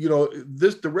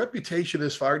 The reputation of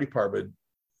this fire department,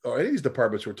 or any of these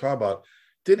departments we're talking about,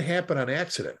 didn't happen on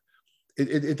accident.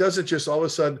 It doesn't just all of a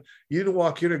sudden, you didn't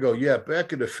walk in and go, yeah,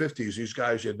 back in the 50s, these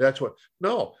guys, and that's what.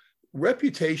 No,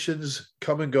 reputations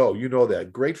come and go. You know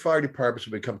that. Great fire departments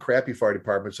will become crappy fire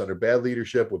departments under bad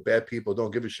leadership with bad people,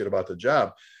 don't give a shit about the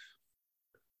job.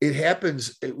 It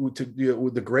happens with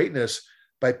the greatness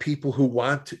by people who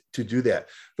want to do that.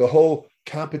 The whole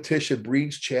competition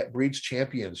breeds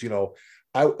champions. We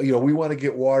want to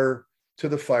get water to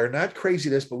the fire, not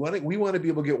craziness, but we want to be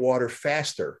able to get water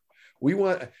faster. We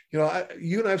want,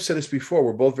 you and I've said this before,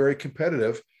 we're both very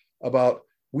competitive about,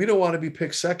 we don't want to be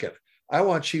picked second. I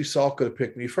want Chief Salka to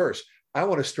pick me first. I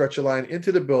want to stretch a line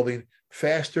into the building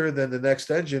faster than the next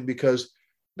engine,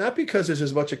 not because there's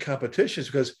as much of competition, it's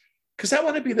because because I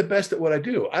want to be the best at what I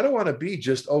do. I don't want to be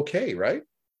just okay, right?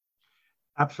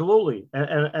 Absolutely. And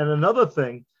another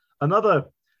thing, I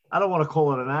don't want to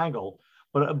call it an angle,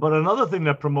 but another thing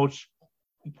that promotes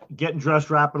getting dressed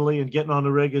rapidly and getting on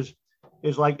the rig is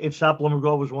like it's Saplement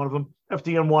Grove was one of them.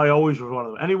 FDNY always was one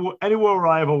of them. Anywhere where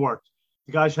I ever worked,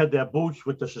 the guys had their boots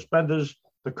with the suspenders,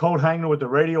 the coat hanger with the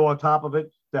radio on top of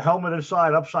it, the helmet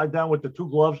inside, upside down with the 2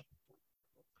 gloves.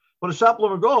 But at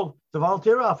Saplement Grove, the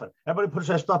volunteer outfit, everybody puts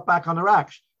their stuff back on the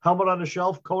racks. Helmet on the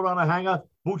shelf, coat on a hanger,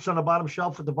 boots on the bottom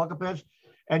shelf with the bucket pants.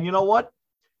 And you know what?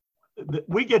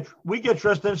 We get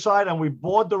dressed inside and we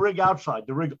board the rig outside.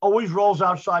 The rig always rolls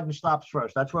outside and stops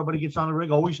first. That's where everybody gets on the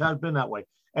rig. Always has been that way.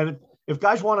 And if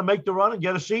guys want to make the run and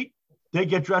get a seat, they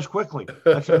get dressed quickly.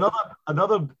 That's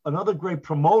another great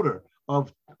promoter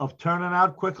of turning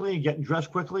out quickly and getting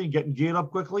dressed quickly and getting geared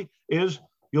up quickly is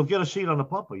you'll get a seat on the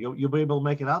pumper. You'll be able to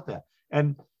make it out there.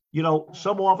 And you know,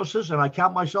 some officers, and I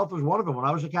count myself as one of them. When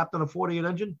I was a captain of 48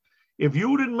 engine, if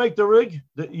you didn't make the rig,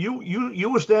 that you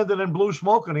were standing in blue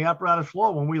smoke on the apparatus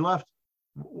floor when we left.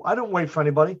 I didn't wait for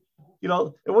anybody. You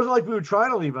know, it wasn't like we were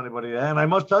trying to leave anybody there. And I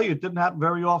must tell you, it didn't happen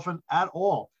very often at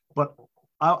all. But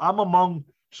I'm among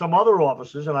some other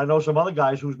officers, and I know some other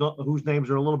guys whose names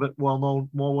are a little bit more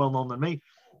well known than me.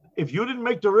 If you didn't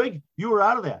make the rig, you were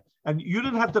out of there, and you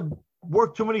didn't have to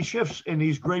work too many shifts in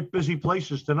these great busy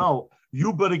places to know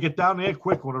you better get down there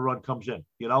quick when a run comes in.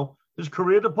 You know, there's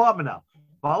career department now,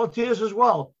 volunteers as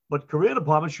well, but career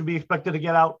department should be expected to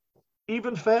get out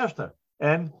even faster.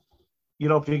 And you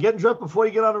know, if you're getting dressed before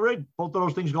you get on the rig, both of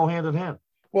those things go hand in hand.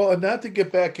 Well, and not to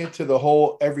get back into the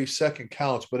whole every second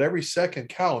counts, but every second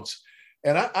counts.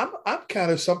 And I'm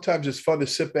kind of, sometimes it's fun to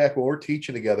sit back when we're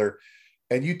teaching together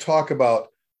and you talk about,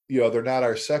 you know, they're not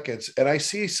our seconds. And I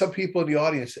see some people in the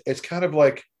audience, it's kind of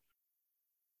like,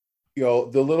 you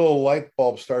know, the little light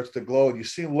bulb starts to glow and you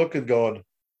see them looking, going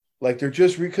like they're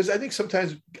just, because I think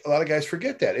sometimes a lot of guys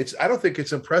forget that. I don't think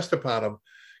it's impressed upon them,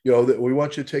 you know, that we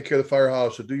want you to take care of the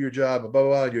firehouse and do your job and blah,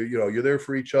 blah, blah. You're there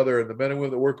for each other and the men and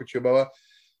women that work with you, blah, blah.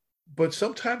 But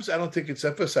sometimes I don't think it's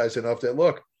emphasized enough that,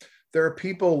 look, there are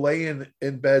people laying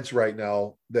in beds right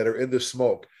now that are in the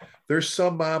smoke. There's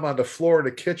some mom on the floor in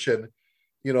the kitchen,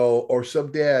 you know, or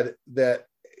some dad that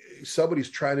somebody's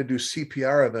trying to do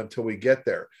CPR on them till we get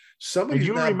there. Somebody's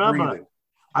not breathing.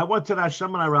 I went to that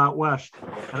seminar out west,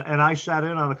 and I sat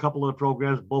in on a couple of the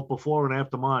programs, both before and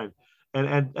after mine. And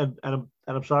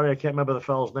I'm sorry I can't remember the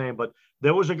fellow's name, but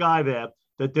there was a guy there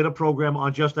that did a program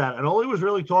on just that, and all he was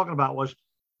really talking about was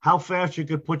how fast you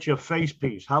could put your face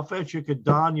piece, how fast you could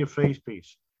don your face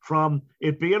piece, from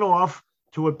it being off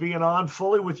to it being on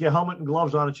fully with your helmet and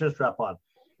gloves on and chin strap on.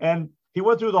 And he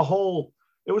went through the whole,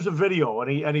 it was a video,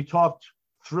 and he talked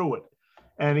through it.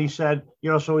 And he said,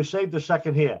 you know, so we saved a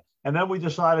second here. And then we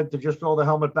decided to just throw the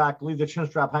helmet back, leave the chin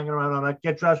strap hanging around on it,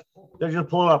 get dressed, then just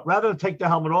pull it up, rather than take the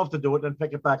helmet off to do it and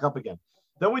pick it back up again.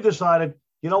 Then we decided,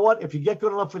 you know what, if you get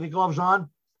good enough with your gloves on,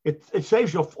 it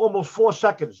saves you almost 4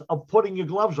 seconds of putting your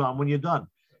gloves on when you're done.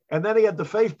 And then he had the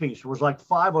face piece. It was like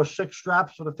 5 or 6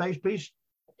 straps for the face piece.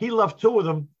 He left 2 of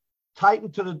them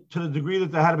tightened to the degree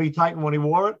that they had to be tightened when he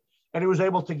wore it. And he was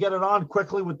able to get it on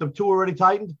quickly with the 2 already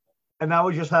tightened. And now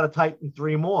we just had to tighten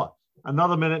 3 more.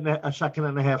 Another minute and a second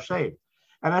and a half saved.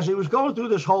 And as he was going through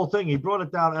this whole thing, he brought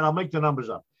it down, and I'll make the numbers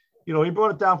up. You know, he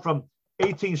brought it down from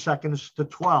 18 seconds to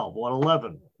 12 or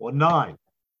 11 or 9.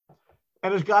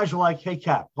 And his guys are like, hey,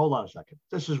 Cap, hold on a second.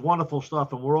 This is wonderful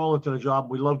stuff, and we're all into the job.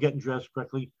 We love getting dressed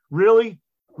quickly. Really?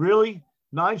 Really?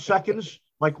 9 seconds?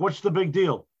 Like, what's the big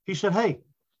deal? He said, hey.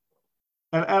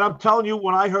 And I'm telling you,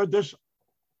 when I heard this,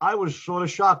 I was sort of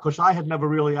shocked because I had never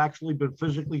really actually been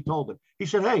physically told it. He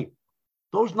said, hey,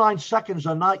 those 9 seconds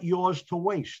are not yours to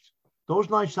waste.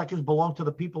 Those 9 seconds belong to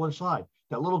the people inside.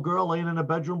 That little girl laying in a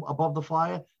bedroom above the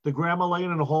fire, the grandma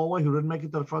laying in the hallway who didn't make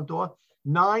it to the front door.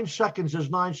 9 seconds is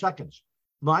 9 seconds.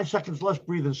 9 seconds less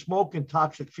breathing smoke and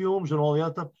toxic fumes and all the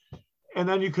other stuff. And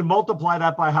then you can multiply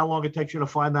that by how long it takes you to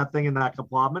find that thing in that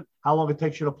compartment, how long it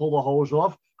takes you to pull the hose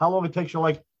off, how long it takes you,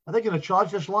 like, are they going to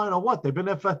charge this line or what? They've been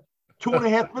there for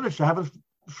 2.5 minutes. They haven't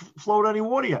flowed any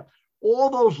water yet.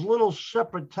 All those little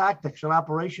separate tactics and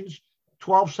operations,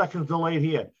 12 seconds delayed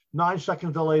here, 9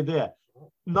 seconds delayed there,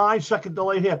 9 second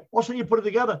delayed here. All of a sudden you put it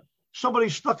together,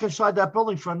 somebody's stuck inside that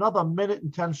building for another minute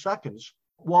and 10 seconds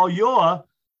while you're,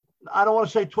 I don't want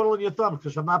to say twiddling your thumbs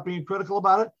because I'm not being critical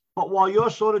about it, but while you're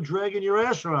sort of dragging your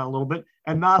ass around a little bit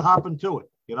and not hopping to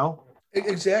it, you know?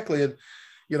 Exactly. And,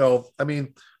 you know, I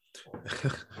mean,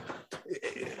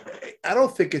 I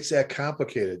don't think it's that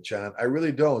complicated, John. I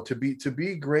really don't. To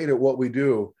be great at what we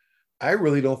do, I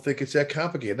really don't think it's that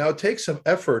complicated. Now, it takes some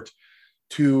effort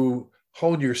to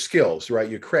hone your skills, right?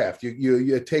 Your craft.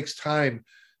 It takes time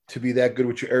to be that good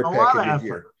with your air A pack lot and of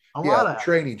your effort. gear. A lot of effort.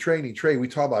 Training. We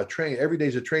talk about training. Every day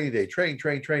is a training day. Train.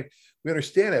 We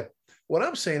understand it. What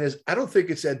I'm saying is, I don't think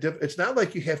it's that different. It's not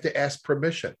like you have to ask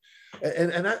permission.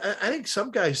 And I think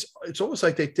some guys, it's almost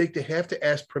like they think they have to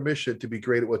ask permission to be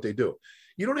great at what they do.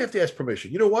 You don't have to ask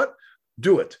permission. You know what?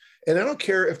 Do it. And I don't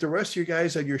care if the rest of your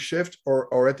guys at your shift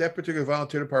or at that particular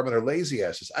volunteer department are lazy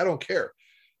asses. I don't care.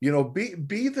 You know,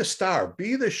 be the star,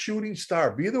 be the shooting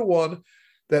star, be the one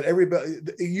that everybody,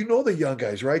 you know, the young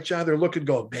guys, right, John? They're looking,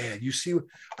 going, man, you see,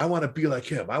 I want to be like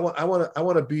him. I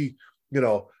want to be, you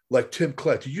know, like Tim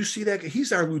Klett. Do you see that?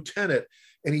 He's our lieutenant,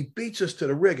 and he beats us to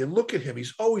the rig. And look at him.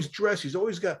 He's always dressed. He's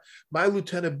always got my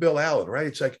Lieutenant Bill Allen, right?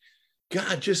 It's like,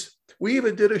 God, we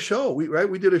even did a show. We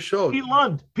did a show. Pete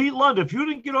Lund. If you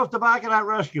didn't get off the back of that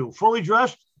rescue fully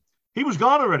dressed, he was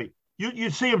gone already.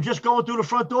 You'd see him just going through the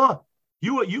front door.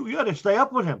 You had to stay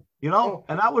up with him, you know,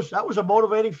 and that was a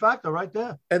motivating factor right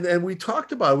there. And we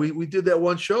talked about it. We did that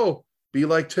one show, Be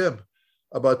Like Tim,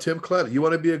 about Tim Klett. You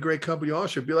want to be a great company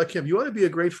officer, be like him. You want to be a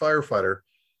great firefighter,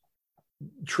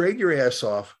 train your ass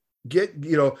off.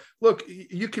 Look,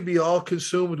 you can be all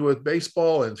consumed with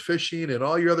baseball and fishing and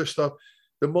all your other stuff.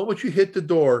 The moment you hit the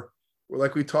door,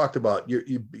 like we talked about,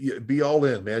 you be all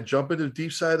in, man. Jump into the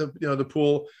deep side of the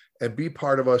pool and be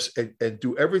part of us, and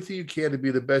do everything you can to be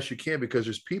the best you can, because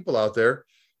there's people out there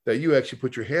that you actually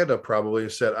put your hand up probably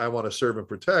and said, I want to serve and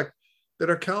protect, that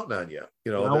are counting on you.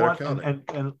 You know what?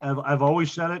 And I've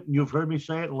always said it, and you've heard me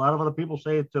say it, and a lot of other people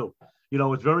say it too. You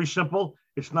know, it's very simple.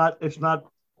 It's not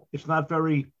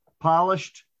very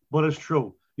polished, but it's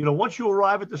true. You know, once you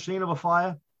arrive at the scene of a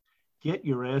fire, get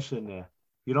your ass in there.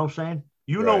 You know what I'm saying?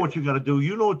 You know what you got to do.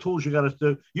 You know what tools you got to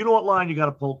do. You know what line you got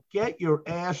to pull. Get your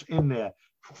ass in there.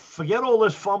 Forget all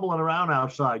this fumbling around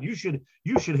outside. You should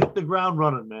hit the ground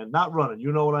running, man, not running.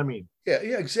 You know what I mean? Yeah,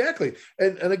 exactly.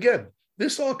 And again,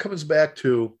 this all comes back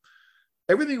to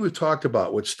everything we've talked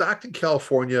about with Stockton,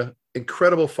 California,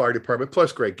 incredible fire department,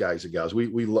 plus great guys and gals.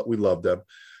 We love them.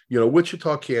 You know,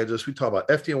 Wichita, Kansas. We talk about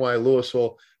FDNY,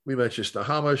 Louisville. We mentioned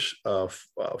Snohomish,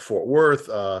 Fort Worth.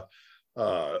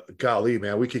 Golly,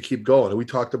 man, we could keep going. And we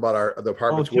talked about the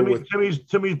departments.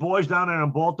 Timmy's boys down there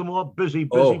in Baltimore, busy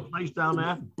place down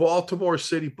there. Baltimore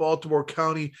City, Baltimore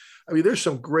County. I mean, there's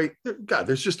some great. God,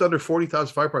 there's just under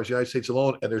 40,000 fire departments in the United States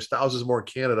alone, and there's thousands more in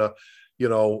Canada. You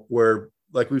know, where,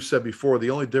 like we've said before,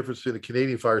 the only difference between the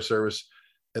Canadian Fire Service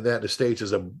and that in the States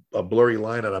is a blurry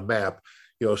line on a map.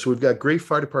 You know, so we've got great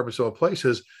fire departments in all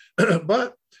places,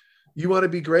 but you want to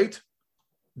be great,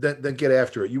 then get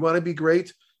after it. You want to be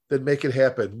great, then make it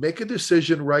happen. Make a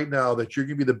decision right now that you're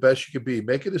going to be the best you can be.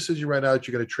 Make a decision right now that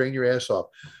you're going to train your ass off.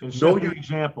 And set the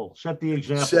example. Set the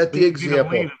example. Be the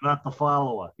leader, not the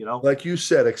follower. You know, like you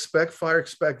said, expect fire,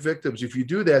 expect victims. If you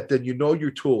do that, then you know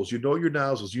your tools, you know your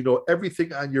nozzles, you know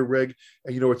everything on your rig,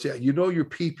 and you know your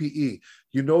PPE,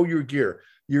 you know your gear.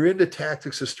 You're into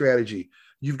tactics and strategy.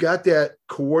 You've got that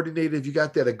coordinated. You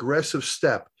got that aggressive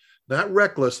step. Not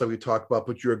reckless, like we talked about,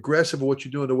 but you're aggressive in what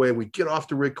you're doing, the way we get off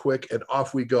the rig quick and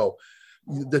off we go.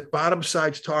 The bottom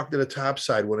side's talking to the top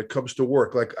side when it comes to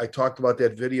work. Like I talked about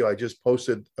that video I just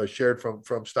posted, shared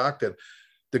from Stockton.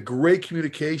 The great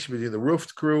communication between the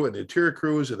roof crew and the interior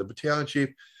crews and the battalion chief,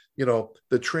 you know,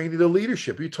 the training, the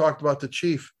leadership. You talked about the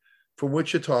chief from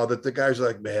Wichita, that the guys are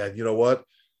like, man, you know what?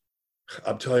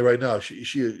 I'm telling you right now,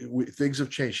 things have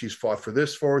changed. She's fought for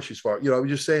this for her. She's fought, you know, I'm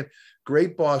just saying,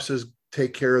 great bosses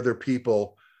take care of their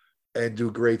people and do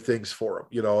great things for them,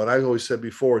 you know. And I've always said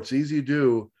before, it's easy to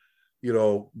do, you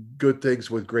know, good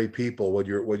things with great people when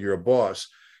you're a boss.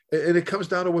 And it comes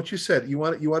down to what you said. You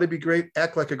want to be great,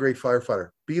 act like a great firefighter,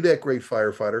 be that great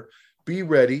firefighter, be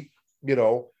ready, you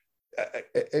know.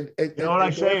 You know what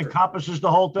I say encompasses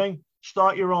the whole thing?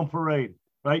 Start your own parade,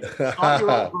 right? Start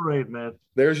your own parade, man.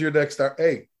 There's your next start.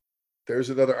 Hey, there's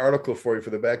another article for you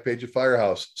for the back page of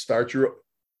Firehouse. Start your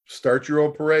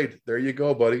own parade. There you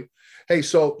go, buddy. Hey,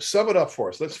 so sum it up for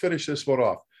us. Let's finish this one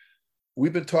off.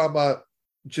 We've been talking about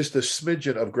just a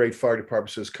smidgen of great fire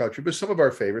departments in this country, but some of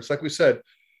our favorites, like we said,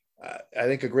 I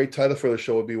think a great title for the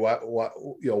show would be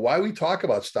why we talk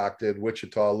about Stockton,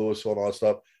 Wichita, Louisville, and all that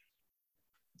stuff.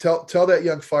 Tell that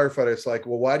young firefighter, it's like,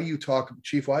 well, why do you talk,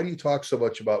 Chief? Why do you talk so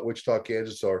much about Wichita,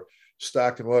 Kansas, or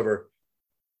Stockton, whatever?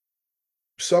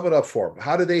 Sum it up for them.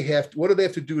 What do they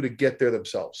have to do to get there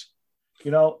themselves? You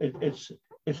know,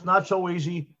 it's not so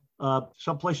easy.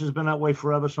 Some places have been that way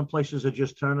forever. Some places are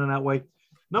just turning that way.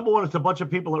 Number one, it's a bunch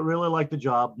of people that really like the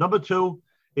job. Number two,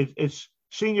 it's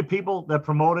senior people that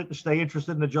promote it and stay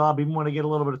interested in the job, even when they get a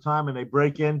little bit of time and they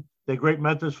break in. They're great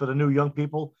mentors for the new young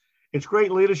people. It's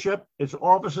great leadership. It's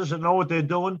officers that know what they're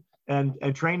doing.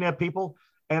 and train their people.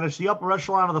 And it's the upper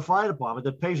echelon of the fire department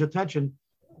that pays attention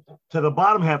to the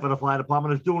bottom half of the fire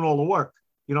department that's doing all the work.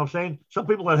 You know what I'm saying? Some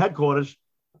people at headquarters,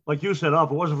 like you said, oh,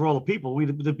 if it wasn't for all the people,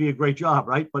 it'd be a great job,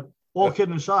 right? But all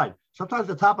kidding aside, sometimes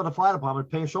the top of the fire department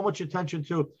paying so much attention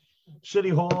to City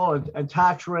Hall and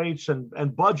tax rates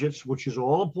and budgets, which is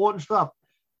all important stuff.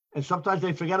 And sometimes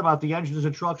they forget about the engines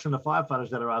and trucks and the firefighters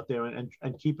that are out there and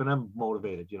keeping them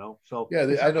motivated, you know? So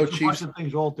yeah, I know chiefs of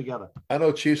things all together. I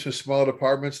know chiefs in small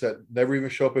departments that never even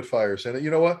show up at fires. And you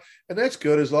know what? And that's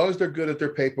good as long as they're good at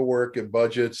their paperwork and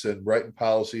budgets and writing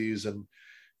policies and,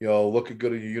 you know, looking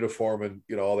good in your uniform and,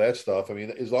 you know, all that stuff. I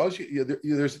mean, as long as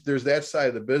there's that side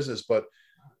of the business, but,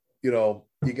 you know,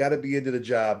 you got to be into the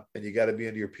job and you got to be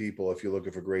into your people if you're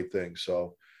looking for great things.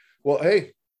 So, well,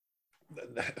 hey,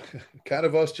 kind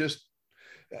of us just,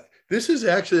 this is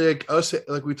actually like us,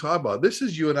 like we talk about, this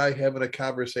is you and I having a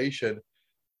conversation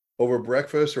over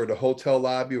breakfast or in the hotel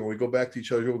lobby when we go back to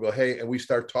each other, we'll go, hey, and we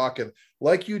start talking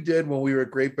like you did when we were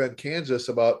at Great Bend, Kansas,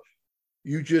 about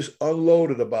you just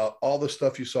unloaded about all the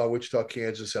stuff you saw in Wichita,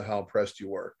 Kansas, and how impressed you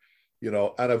were, you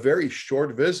know, on a very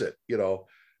short visit, you know.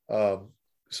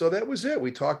 So that was it.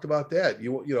 We talked about that.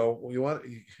 You want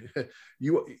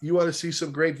to see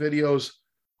some great videos.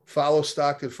 Follow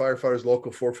Stockton Firefighters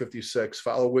Local 456.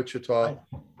 Follow Wichita,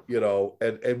 you know,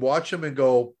 and watch them and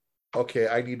go, okay,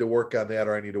 I need to work on that,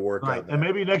 or I need to work on that. And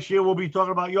maybe next year we'll be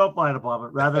talking about your fire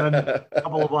department rather than a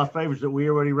couple of our favorites that we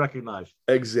already recognize.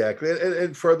 Exactly.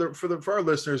 And for our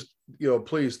listeners, you know,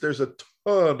 please, there's a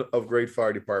ton of great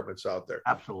fire departments out there.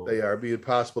 Absolutely. They are. It'd be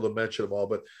impossible to mention them all,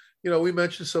 but you know, we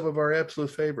mentioned some of our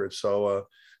absolute favorites. So,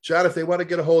 John, if they want to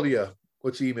get a hold of you,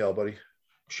 what's the email, buddy?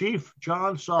 Chief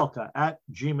John Salka at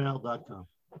gmail.com.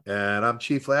 And I'm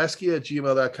Chief Lasky at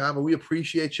gmail.com. And we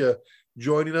appreciate you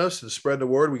joining us and spreading the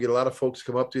word. We get a lot of folks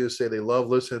come up to you and say they love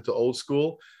listening to Old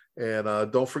School.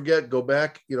 And don't forget, go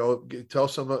back, you know, tell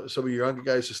some of your younger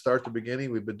guys to start the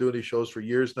beginning. We've been doing these shows for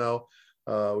years now.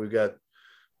 We've got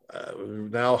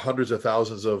now hundreds of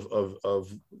thousands of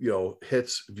you know,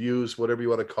 hits, views, whatever you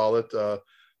want to call it,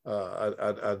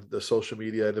 on the social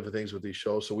media and different things with these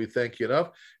shows. So we thank you enough.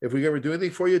 If we ever do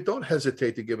anything for you, don't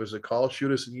hesitate to give us a call,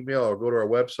 shoot us an email, or go to our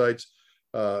websites.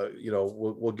 You know,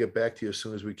 we'll get back to you as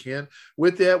soon as we can.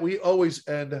 With that, we always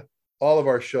end all of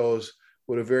our shows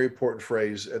with a very important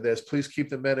phrase, and that's please keep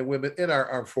the men and women in our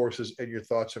armed forces in your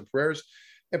thoughts and prayers.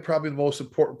 And probably the most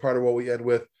important part of what we end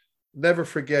with, never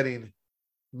forgetting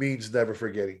means never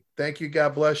forgetting. Thank you.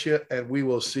 God bless you. And we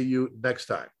will see you next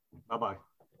time. Bye-bye.